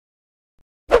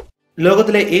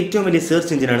ലോകത്തിലെ ഏറ്റവും വലിയ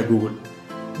സെർച്ച് എഞ്ചിനാണ് ഗൂഗിൾ.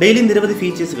 ഡെയിലി നിരവധി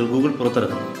ഫീച്ചേഴ്സുകൾ ഗൂഗിൾ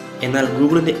പുറത്തിറക്കുന്നു. എന്നാൽ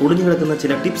ഗൂഗിളിന്റെ ഒളിഞ്ഞു കിടക്കുന്ന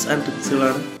ചില ടിപ്സ് ആൻഡ്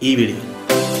ട്രിക്സുകളാണ് ഈ വീഡിയോ.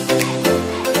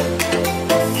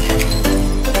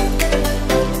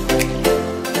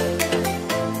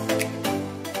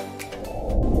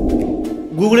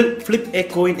 ഗൂഗിളിൽ ഫ്ലിപ്പ് എ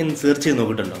കോയിൻ എന്ന് സെർച്ച് ചെയ്ത്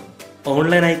നോക്കിയിട്ടുണ്ടോ?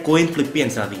 ഓൺലൈനായി കോയിൻ ഫ്ലിപ്പ്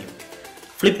ചെയ്യാൻ സാധിക്കും.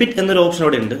 ഫ്ലിപ്പ് ഇറ്റ് എന്നൊരു ഓപ്ഷൻ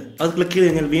അവിടെ ഉണ്ട്. അത് ക്ലിക്ക് ചെയ്ത്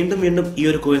കഴിഞ്ഞാൽ വീണ്ടും വീണ്ടും ഈ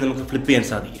ഒരു കോയിൻ നമുക്ക് ഫ്ലിപ്പ് ചെയ്യാൻ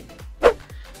സാധിക്കും.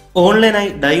 ഓൺലൈനായി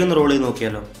ഡൈ ഒന്ന് റോൾ ചെയ്ത്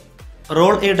നോക്കിയാലോ?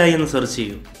 റോൾ എ ഡൈ എന്ന് സെർച്ച്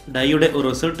ചെയ്യൂ. ഡൈയുടെ ഒരു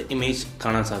റിസൾട്ട് ഇമേജ്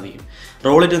കാണാൻ സാധിക്കും.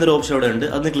 റോൾ ഇറ്റ് എന്നൊരു ഓപ്ഷൻ അവിടെ ഉണ്ട്.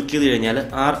 അതിന് ക്ലിക്ക് ചെയ്ത് കഴിഞ്ഞാൽ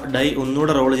ആ ഡൈ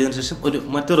ഒന്നുകൂടെ റോൾ ചെയ്തതിനു ശേഷം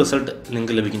മറ്റൊരു റിസൾട്ട്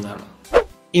നിങ്ങൾക്ക് ലഭിക്കുന്നതാണ്.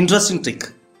 Interesting trick.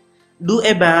 Do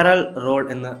A barrel role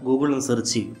എന്ന് ഗൂഗിളിൽ നിന്ന്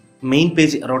സെർച്ച് ചെയ്യൂ. മെയിൻ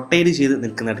പേജ് റൊട്ടേറ്റ് ചെയ്ത്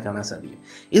നിൽക്കുന്നതായിട്ട് കാണാൻ സാധിക്കും.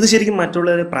 ഇത് ശരിക്കും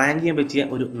മറ്റുള്ളവരെ പ്രാങ്ക് ചെയ്യാൻ പറ്റിയ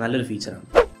ഒരു നല്ലൊരു ഫീച്ചറാണ്.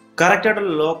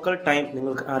 കറക്റ്റായിട്ടുള്ള ലോക്കൽ ടൈം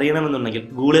നിങ്ങൾക്ക് അറിയണമെന്നുണ്ടെങ്കിൽ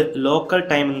ഗൂഗിളിൽ ലോക്കൽ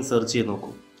ടൈം എന്ന് സെർച്ച് ചെയ്ത്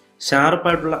നോക്കൂ.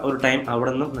 ഷാർപ്പായിട്ടുള്ള ഒരു ടൈം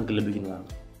അവിടെ നിന്നും നിങ്ങൾക്ക് ലഭിക്കുന്നതാണ്.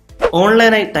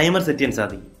 ഓൺലൈനായി ടൈമർ സെറ്റ് ചെയ്യാൻ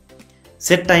സാധിക്കും.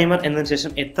 സെറ്റ് ടൈമർ എന്നതിന്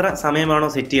ശേഷം എത്ര സമയമാണോ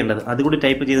സെറ്റ് ചെയ്യേണ്ടത് അതുകൂടി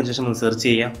ടൈപ്പ് ചെയ്തതിനു ശേഷം ഒന്ന് സെർച്ച്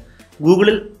ചെയ്യാം.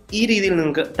 ഗൂഗിളിൽ ഈ രീതിയിൽ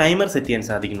നിങ്ങൾക്ക് ടൈമർ സെറ്റ് ചെയ്യാൻ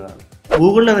സാധിക്കുന്നതാണ്.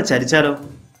 ഗൂഗിളിൽ ഒന്ന് ചരിച്ചാലോ?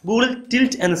 ഗൂഗിളിൽ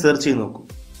ടിൽറ്റ് എന്ന് സെർച്ച് ചെയ്ത് നോക്കൂ.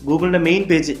 ഗൂഗിളിൻ്റെ മെയിൻ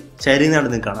പേജ് ചരിയുന്നതാണ്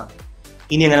നിങ്ങൾക്ക് കാണാം.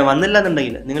 ഇനി അങ്ങനെ വന്നില്ല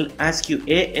എന്നുണ്ടെങ്കിൽ നിങ്ങൾ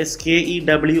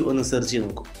ASKEW ഒന്ന് സെർച്ച് ചെയ്ത്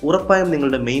നോക്കൂ. ഉറപ്പായും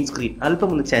നിങ്ങളുടെ മെയിൻ സ്ക്രീൻ അല്പം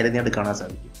ഒന്ന് ചരിഞ്ഞായിട്ട് കാണാൻ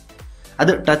സാധിക്കും.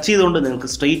 അത് ടച്ച് ചെയ്തുകൊണ്ട് നിങ്ങൾക്ക്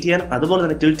സ്ട്രെയിറ്റ് ചെയ്യാനും അതുപോലെ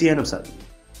തന്നെ ടിൽറ്റ് ചെയ്യാനും സാധിക്കും.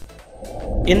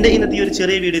 എൻ്റെ ഇന്നത്തെ ഈ ഒരു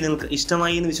ചെറിയ വീഡിയോ നിങ്ങൾക്ക്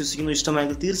ഇഷ്ടമായി എന്ന് വിശ്വസിക്കുന്നു.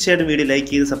 ഇഷ്ടമായെങ്കിൽ തീർച്ചയായിട്ടും വീഡിയോ ലൈക്ക്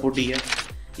ചെയ്ത് സപ്പോർട്ട് ചെയ്യുക.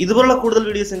 ഇതുപോലുള്ള കൂടുതൽ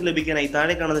വീഡിയോസ് നിങ്ങൾക്ക് ലഭിക്കാനായി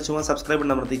താഴെ കാണുന്ന ചുവന്ന സബ്സ്ക്രൈബ്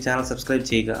അമർത്തി ചാനൽ സബ്സ്ക്രൈബ്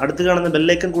ചെയ്യുക. അടുത്ത് കാണുന്ന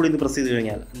ബെല്ലൈക്കൺ കൂടി പ്രസ് ചെയ്ത്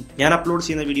കഴിഞ്ഞാൽ ഞാൻ അപ്ലോഡ്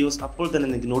ചെയ്യുന്ന വീഡിയോസ് അപ്പോൾ തന്നെ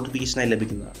നിങ്ങൾക്ക് നോട്ടിഫിക്കേഷനായി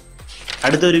ലഭിക്കുന്നതാണ്.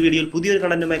 അടുത്ത ഒരു വീഡിയോയിൽ പുതിയൊരു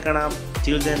കണ്ടന്റുമായി കാണാം.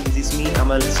 Till then, this is me,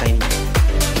 Amal, signing.